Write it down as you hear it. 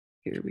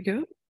Here we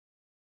go.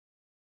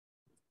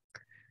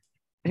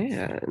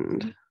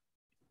 And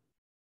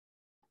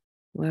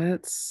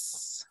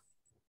let's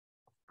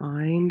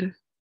find,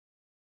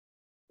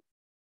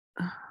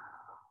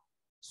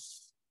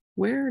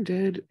 where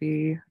did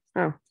the,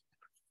 oh,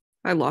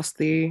 I lost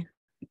the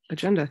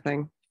agenda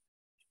thing.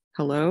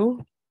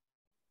 Hello,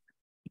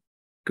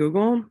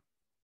 Google.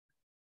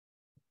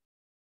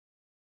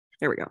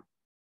 There we go.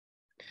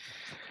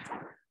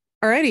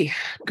 Alrighty,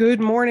 good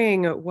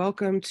morning.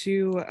 Welcome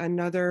to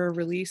another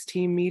release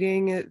team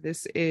meeting.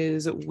 This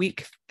is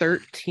week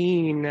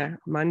 13,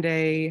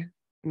 Monday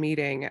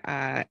meeting.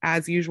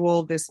 As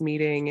usual, this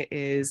meeting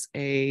is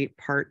a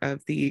part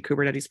of the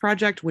Kubernetes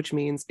project, which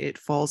means it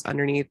falls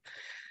underneath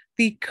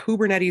the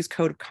Kubernetes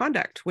Code of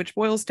Conduct, which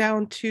boils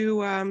down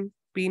to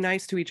be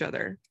nice to each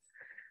other.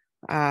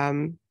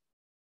 And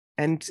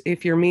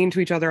if you're mean to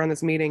each other on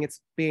this meeting,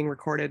 it's being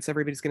recorded, so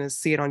everybody's going to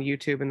see it on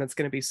YouTube, and that's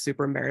going to be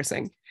super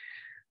embarrassing.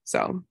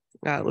 So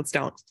let's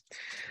don't.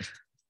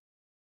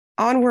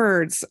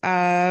 Onwards.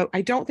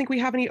 I don't think we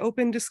have any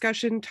open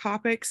discussion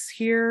topics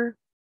here.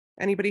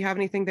 Anybody have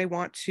anything they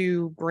want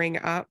to bring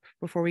up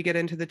before we get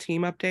into the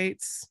team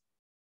updates?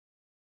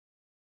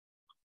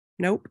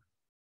 Nope.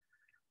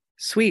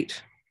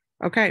 Sweet.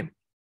 Okay.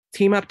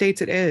 Team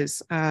updates it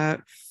is.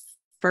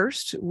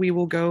 First, we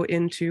will go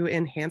into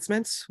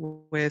enhancements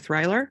with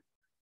Ryler,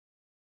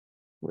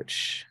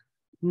 which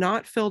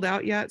not filled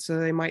out yet, so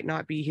they might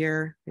not be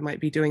here. They might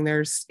be doing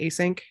theirs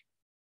async.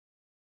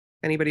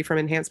 Anybody from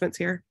enhancements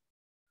here?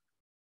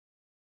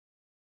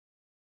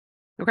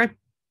 Okay.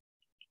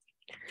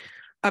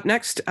 Up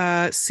next,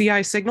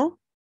 CI Signal.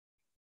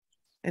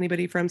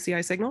 Anybody from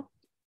CI Signal?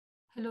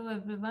 Hello,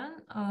 everyone.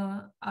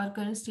 Our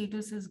current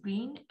status is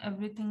green.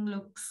 Everything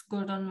looks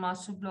good on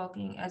master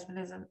blocking as well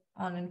as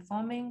on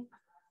informing.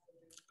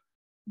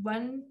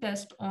 One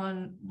test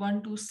on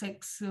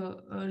 126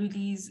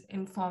 release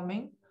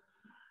informing,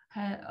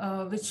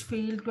 which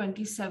failed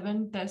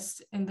 27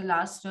 tests in the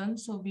last run.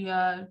 So we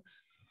are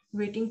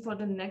waiting for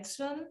the next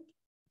run.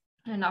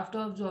 And after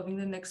observing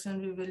the next run,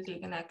 we will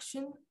take an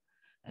action.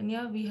 And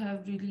yeah, we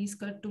have release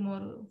cut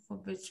tomorrow, for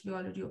which we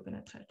already open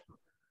a thread.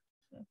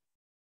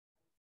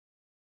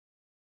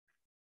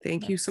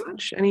 Thank you so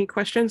much. Any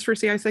questions for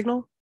CI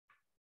Signal?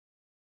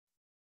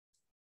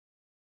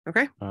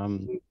 Okay.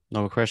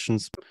 No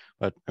questions,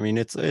 but I mean,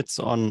 it's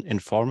on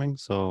informing.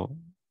 So,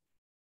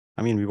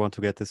 I mean, we want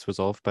to get this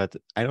resolved, but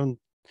I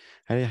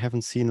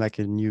haven't seen like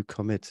a new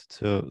commit.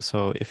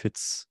 So if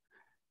it's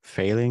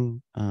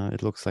failing,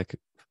 it looks like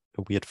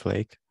a weird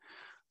flake.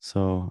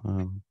 So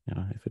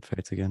yeah, if it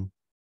fails again,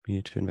 we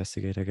need to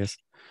investigate, I guess.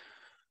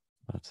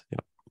 But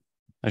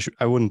yeah,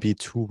 I wouldn't be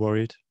too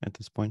worried at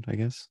this point, I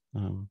guess.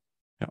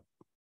 Yeah.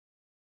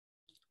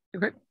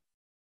 Okay.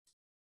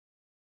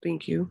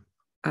 Thank you.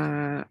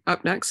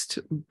 Up next,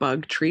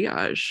 bug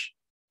triage.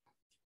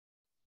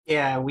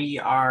 Yeah, we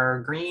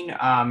are green.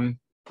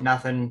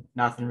 Nothing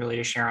really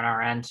to share on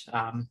our end.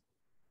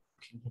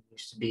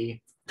 Continues to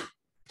be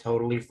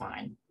totally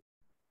fine.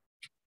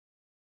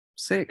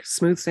 Sick.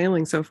 Smooth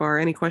sailing so far.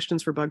 Any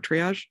questions for bug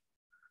triage?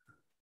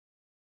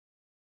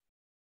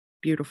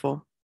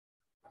 Beautiful.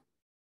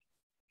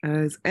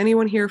 Is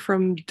anyone here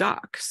from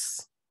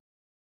Docs?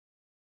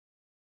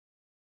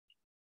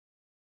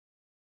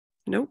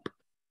 Nope.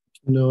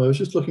 No, I was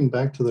just looking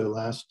back to their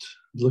last.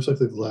 It looks like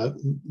they've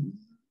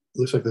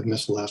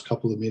missed the last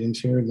couple of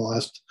meetings here. And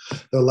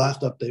their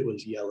last update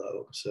was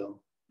yellow.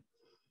 So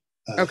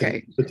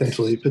okay.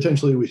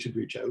 Potentially we should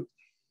reach out.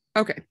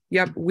 Okay.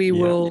 Yep. We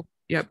will.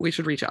 Yep. We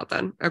should reach out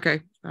then.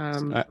 Okay.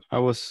 I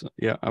was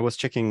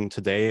checking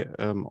today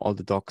all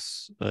the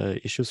docs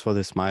issues for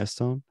this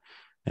milestone,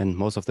 and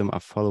most of them are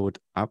followed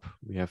up.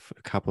 We have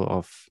a couple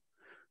of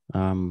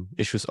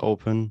issues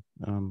open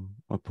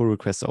or pull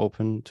requests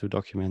open to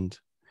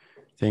document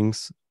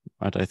things,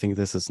 but I think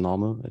this is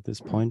normal at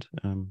this point.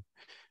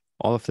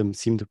 All of them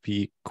seem to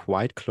be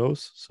quite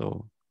close,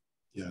 so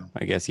yeah,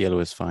 I guess yellow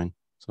is fine.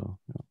 So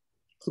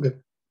yeah.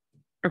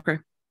 Okay.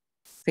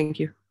 Thank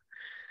you.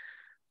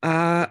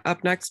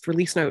 Up next,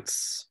 release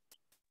notes.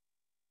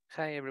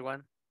 Hi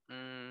everyone.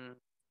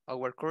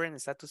 Our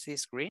current status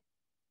is green.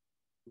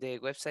 The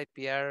website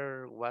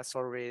PR was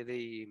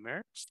already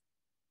merged,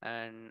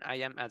 and I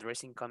am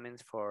addressing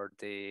comments for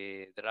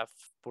the draft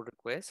pull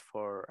request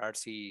for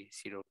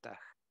RC0 tag.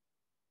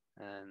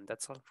 And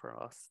that's all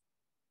for us.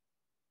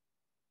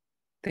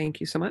 Thank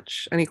you so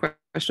much. Any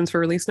questions for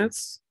release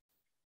notes?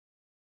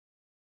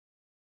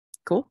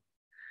 Cool.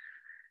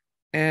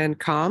 And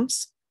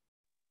comms?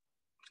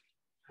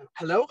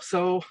 Hello.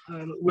 So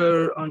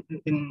we're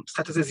in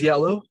status is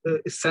yellow,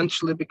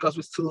 essentially because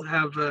we still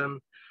have, I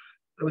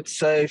would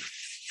say,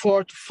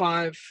 4 to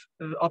 5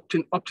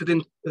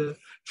 opted-in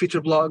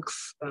feature blogs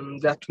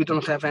that we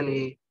don't have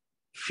any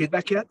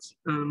feedback yet.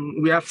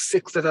 We have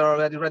 6 that are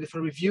already ready for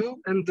review,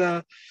 and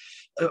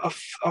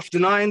of the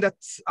 9 that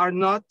are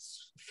not,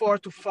 4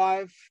 to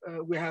 5,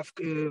 we have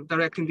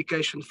direct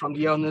indication from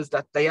the owners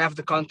that they have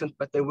the content,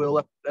 but they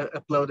will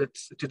upload it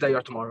today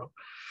or tomorrow.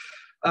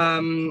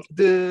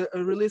 The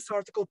release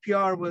article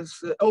PR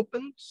was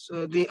opened.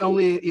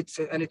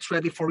 It's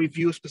ready for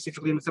review,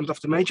 specifically in terms of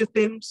the major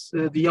themes.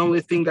 The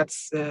only thing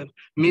that's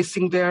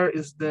missing there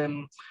is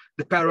the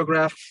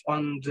paragraph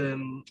on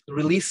the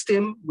release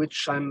theme,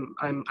 which I'm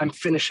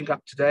finishing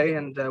up today,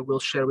 and will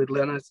share with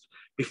Leonard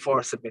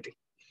before submitting.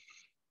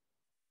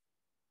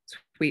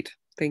 Sweet,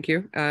 thank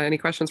you. Any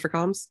questions for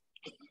comms?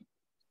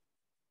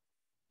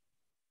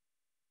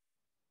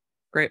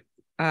 Great.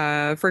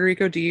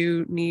 Federico, do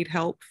you need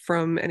help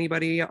from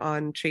anybody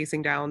on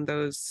chasing down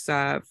those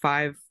 5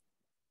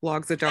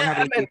 blogs that don't have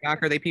any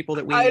feedback? Are they people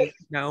that we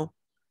know?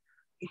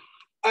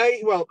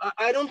 I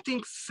don't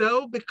think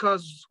so,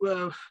 because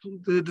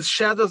the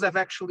shadows have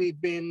actually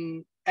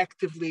been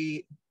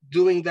actively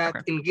doing that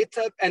in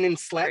GitHub and in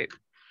Slack. Great.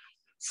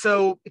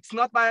 So it's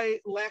not by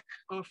lack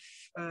of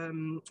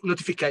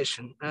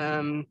notification.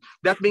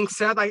 That being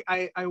said,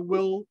 I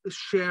will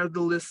share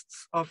the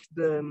lists of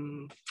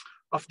the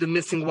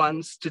missing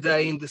ones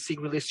today in the SIG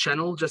release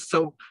channel, just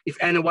so if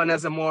anyone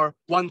has a more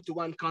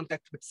one-to-one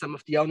contact with some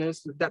of the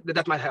owners,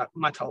 that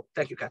might help.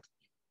 Thank you, Kat.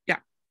 Yeah.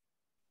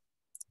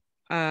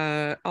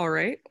 All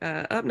right.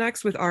 Up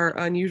next with our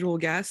unusual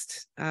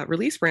guest,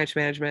 release branch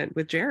management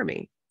with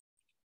Jeremy.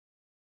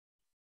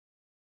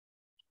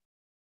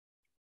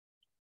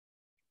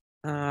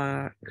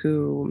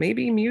 Who may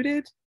be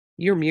muted?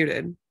 You're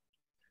muted.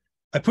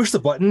 I pushed the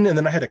button and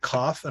then I had a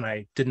cough and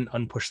I didn't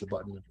unpush the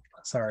button.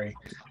 Sorry.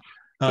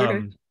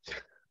 Okay.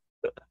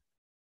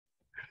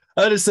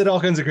 I just said all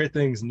kinds of great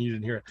things and you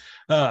didn't hear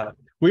it.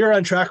 We are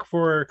on track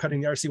for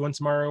cutting the RC1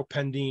 tomorrow,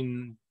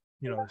 pending,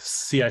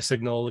 CI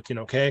signal looking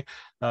okay.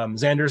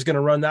 Xander's going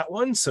to run that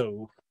one,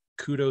 so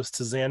kudos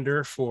to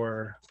Xander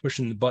for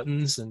pushing the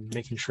buttons and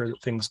making sure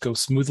that things go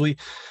smoothly.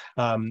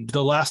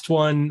 The last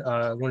one,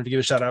 I wanted to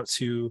give a shout out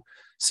to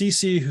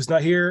CC, who's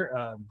not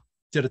here.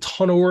 Did a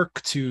ton of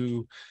work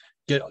to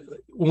get,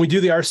 when we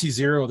do the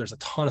RC0, there's a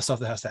ton of stuff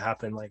that has to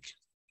happen, like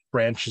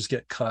branches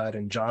get cut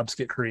and jobs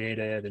get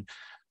created and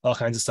all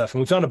kinds of stuff. And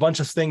we found a bunch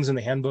of things in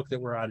the handbook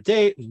that were out of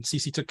date, and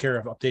CC took care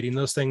of updating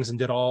those things and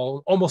did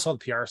almost all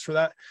the PRs for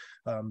that.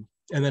 And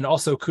then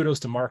also kudos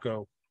to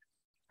Marco,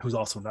 who's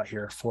also not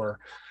here, for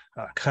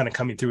kind of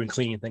coming through and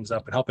cleaning things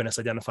up and helping us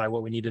identify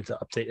what we needed to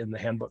update in the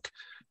handbook.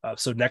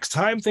 So next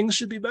time things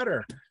should be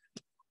better.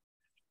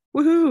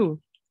 Woohoo!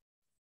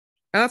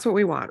 That's what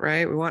we want,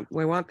 right?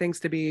 We want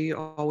things to be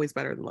always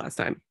better than last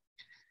time.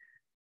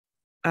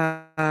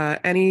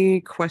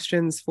 Any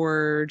questions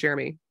for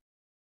Jeremy?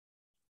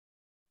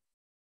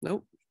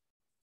 Nope.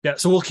 Yeah,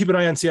 so we'll keep an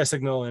eye on CI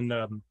signal, and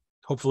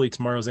hopefully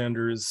tomorrow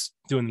Xander is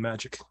doing the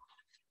magic.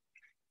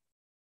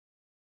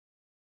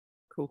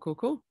 Cool.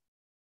 All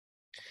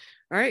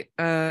right.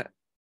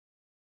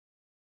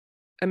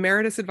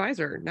 Emeritus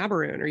Advisor,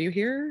 Nabarun, are you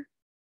here?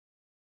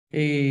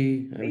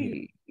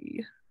 Hey.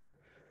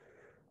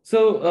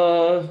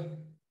 So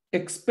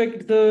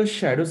expect the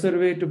shadow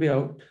survey to be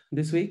out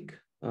this week.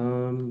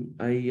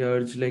 I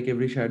urge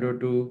every shadow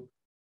to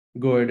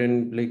go ahead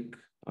and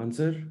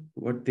answer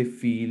what they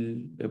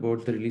feel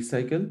about the release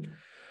cycle.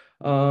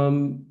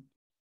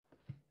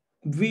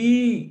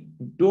 We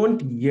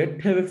don't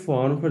yet have a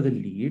form for the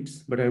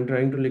leads, but I'm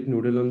trying to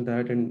noodle on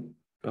that and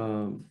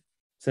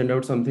send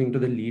out something to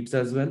the leads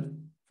as well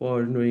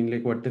for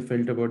knowing what they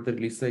felt about the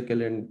release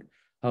cycle and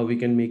how we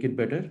can make it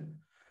better.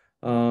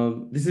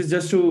 This is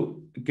just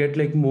to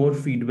get more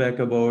feedback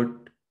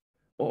about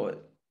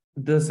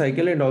the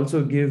cycle and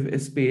also give a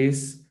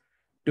space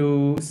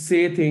to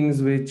say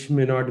things which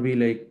may not be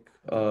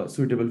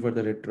suitable for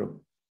the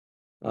retro.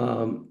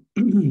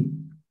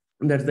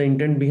 That's the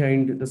intent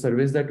behind the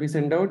surveys that we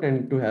send out,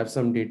 and to have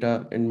some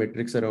data and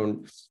metrics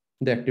around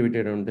the activity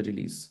around the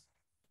release.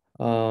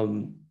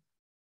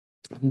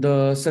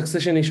 The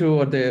succession issue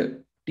or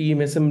the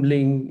team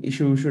assembling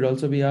issue should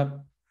also be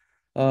up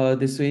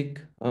this week.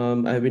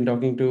 I've been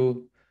talking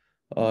to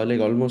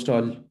almost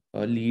all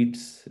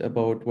leads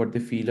about what they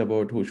feel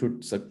about who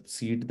should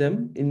succeed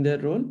them in their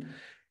role.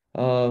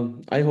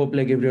 I hope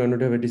everyone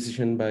would have a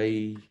decision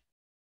by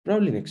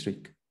probably next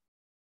week.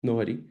 No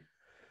hurry.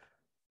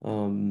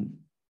 And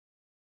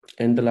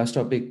the last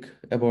topic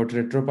about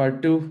retro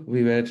part 2,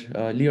 we were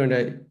Leo and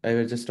I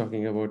were just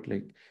talking about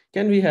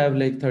can we have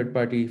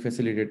third-party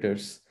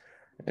facilitators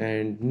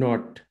and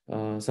not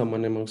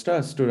someone amongst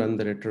us to run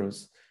the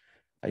retros.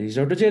 I reached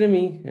out to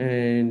Jeremy,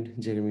 and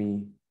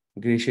Jeremy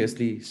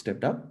graciously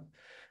stepped up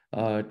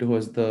to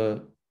host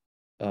the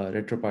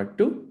retro part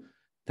 2.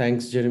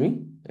 Thanks,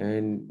 Jeremy.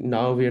 And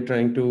now we are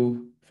trying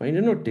to find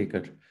a note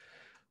taker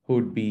who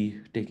would be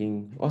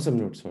taking awesome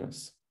notes for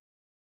us.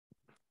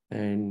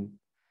 And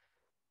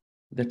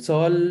that's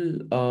all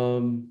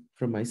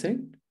from my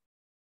side.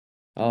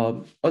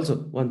 Also,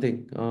 one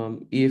thing,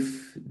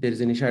 if there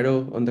is any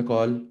shadow on the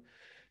call,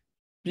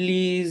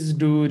 please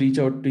do reach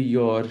out to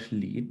your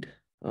lead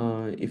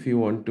if you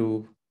want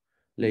to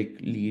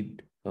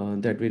lead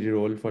that very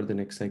role for the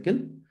next cycle.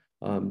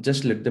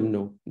 Just let them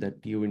know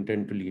that you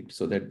intend to lead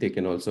so that they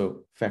can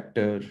also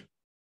factor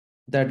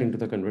that into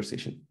the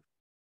conversation.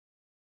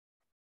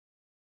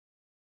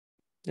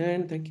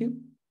 And thank you.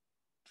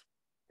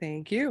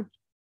 Thank you.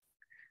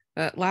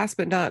 Last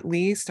but not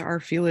least, our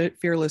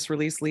fearless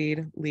release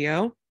lead,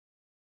 Leo.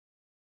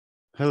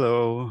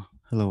 Hello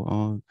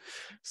all.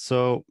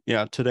 So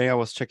yeah, today I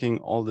was checking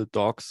all the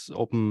docs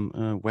open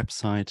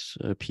website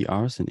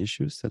PRs and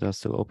issues that are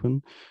still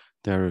open.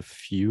 There are a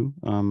few,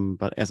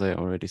 but as I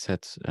already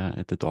said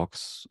at the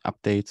docs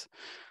update,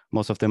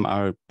 most of them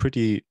are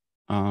pretty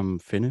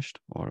finished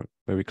or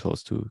very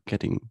close to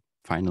getting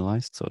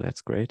finalized. So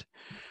that's great.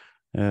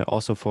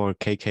 Also for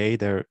KK,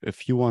 there are a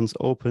few ones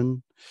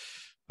open,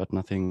 but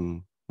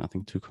nothing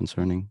too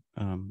concerning.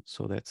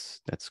 So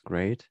that's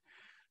great.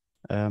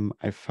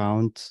 I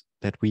found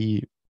that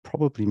we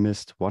probably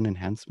missed one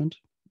enhancement.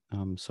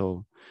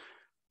 So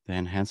the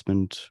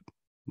enhancement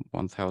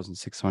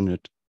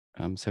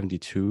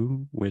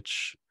 1672,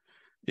 which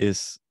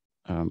is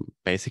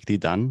basically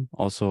done.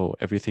 Also,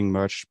 everything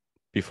merged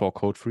before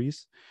code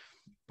freeze,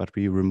 but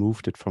we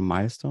removed it from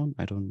milestone.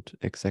 I don't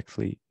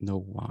exactly know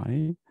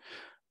why.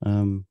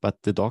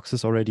 But the docs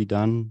is already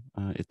done.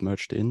 It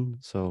merged in,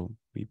 so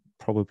we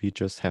probably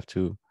just have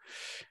to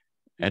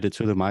add it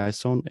to the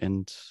milestone.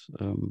 And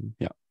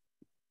yeah,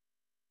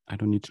 I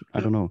don't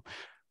know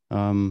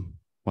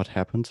what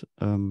happened.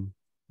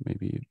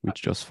 Maybe we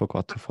just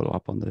forgot to follow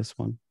up on this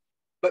one.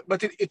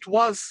 But it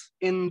was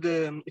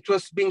it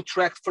was being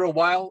tracked for a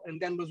while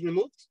and then was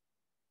removed.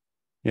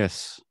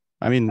 Yes,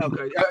 I mean,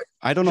 okay.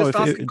 I don't know if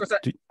I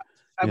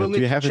will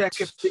need to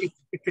check it...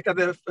 if it had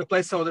a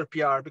placeholder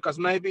PR, because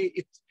maybe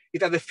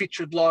it had a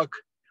featured log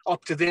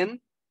opted in,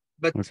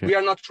 but Okay. we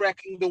are not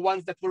tracking the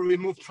ones that were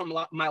removed from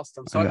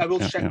milestone. So I will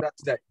check that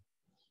today.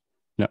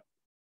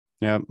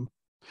 Yeah.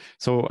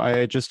 So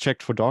I just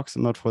checked for docs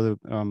and not for the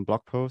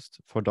blog post.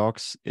 For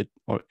docs, it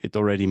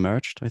already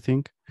merged, I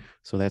think.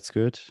 So that's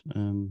good.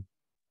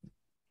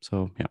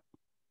 So yeah,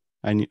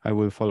 I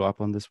will follow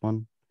up on this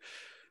one.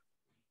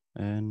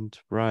 And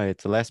right,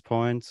 the last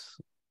point,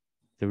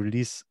 the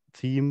release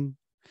theme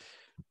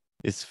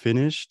is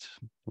finished.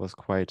 It was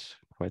quite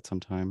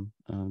some time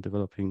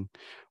developing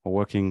or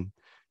working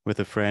with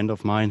a friend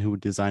of mine who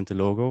designed the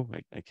logo.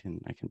 I can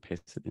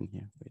paste it in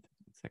here. Wait a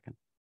second.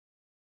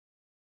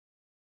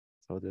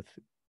 So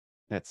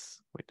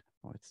that's wait.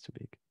 Oh, it's too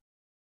big.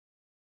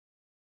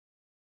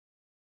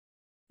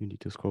 You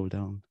need to scroll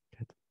down.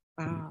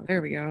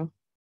 There we go.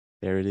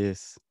 There it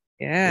is.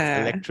 Yeah.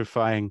 It's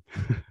electrifying.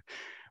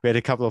 We had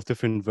a couple of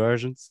different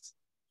versions,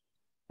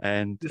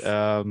 and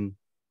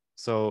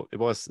so it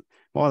was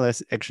more or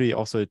less actually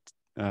also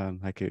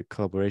like a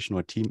collaboration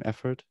or team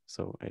effort.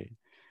 So I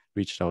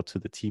reached out to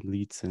the team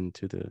leads and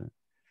to the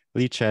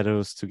lead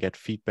shadows to get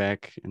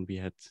feedback, and we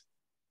had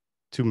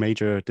two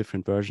major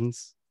different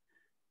versions.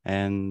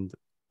 And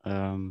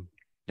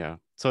yeah,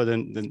 so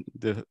then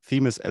the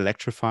theme is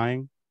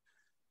electrifying.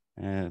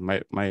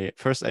 My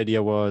first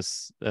idea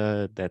was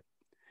that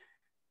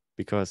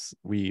because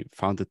we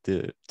founded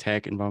the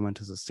tag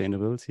environmental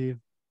sustainability,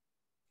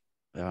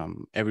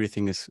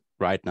 everything is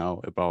right now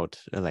about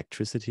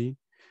electricity,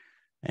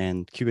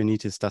 and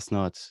Kubernetes does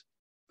not,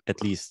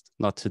 at least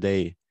not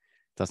today,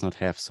 does not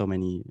have so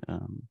many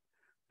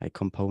like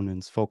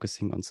components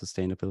focusing on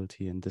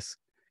sustainability, and this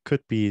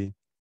could be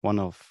one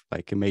of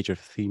like a major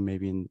theme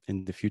maybe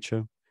in the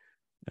future.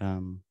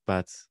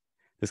 But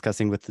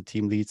discussing with the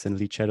team leads and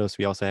lead shadows,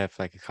 we also have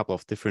like a couple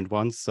of different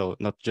ones. So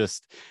not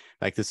just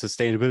like the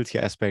sustainability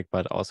aspect,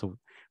 but also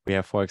we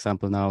have, for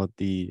example, now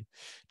the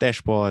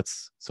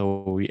dashboards.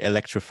 So we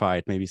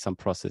electrified maybe some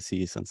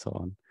processes and so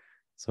on.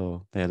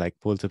 So they're like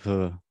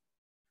multiple,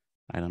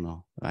 I don't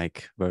know,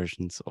 like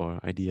versions or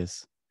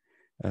ideas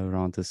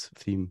around this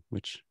theme,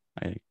 which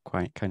I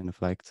kind of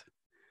liked.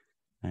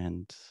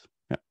 And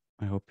yeah,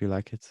 I hope you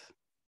like it.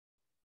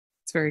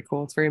 It's very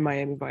cool. It's very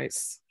Miami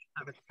Vice.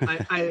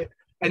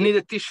 I need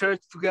a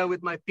T-shirt to go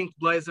with my pink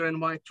blazer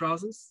and white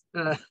trousers.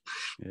 Yeah,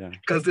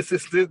 because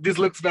this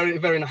looks very,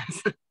 very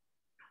nice.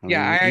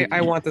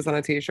 I want this on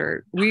a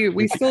T-shirt.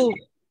 We still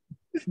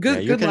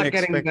good luck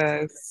getting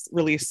the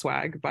release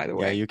swag, by the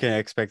way. Yeah, you can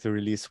expect the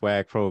release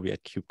swag probably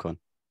at KubeCon.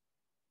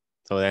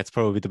 So that's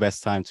probably the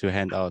best time to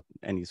hand out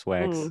any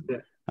swags.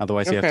 Yeah.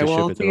 Otherwise, you have to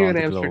ship it see you around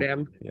in the globe.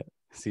 Amsterdam. Yeah,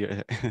 see you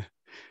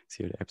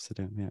at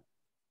Amsterdam. Yeah.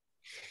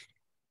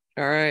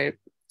 All right.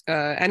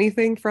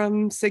 Anything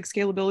from SIG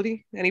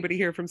Scalability? Anybody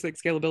here from SIG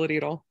Scalability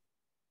at all?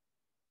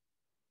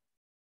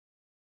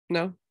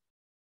 No?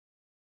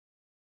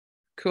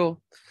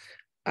 Cool.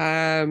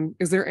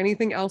 Is there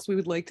anything else we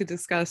would like to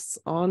discuss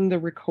on the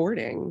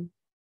recording?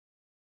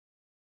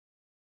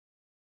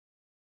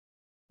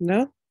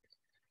 No?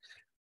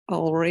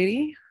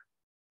 Alrighty.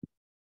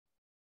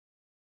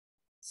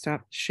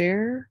 Stop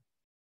share.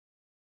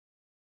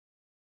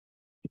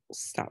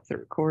 Stop the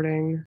recording.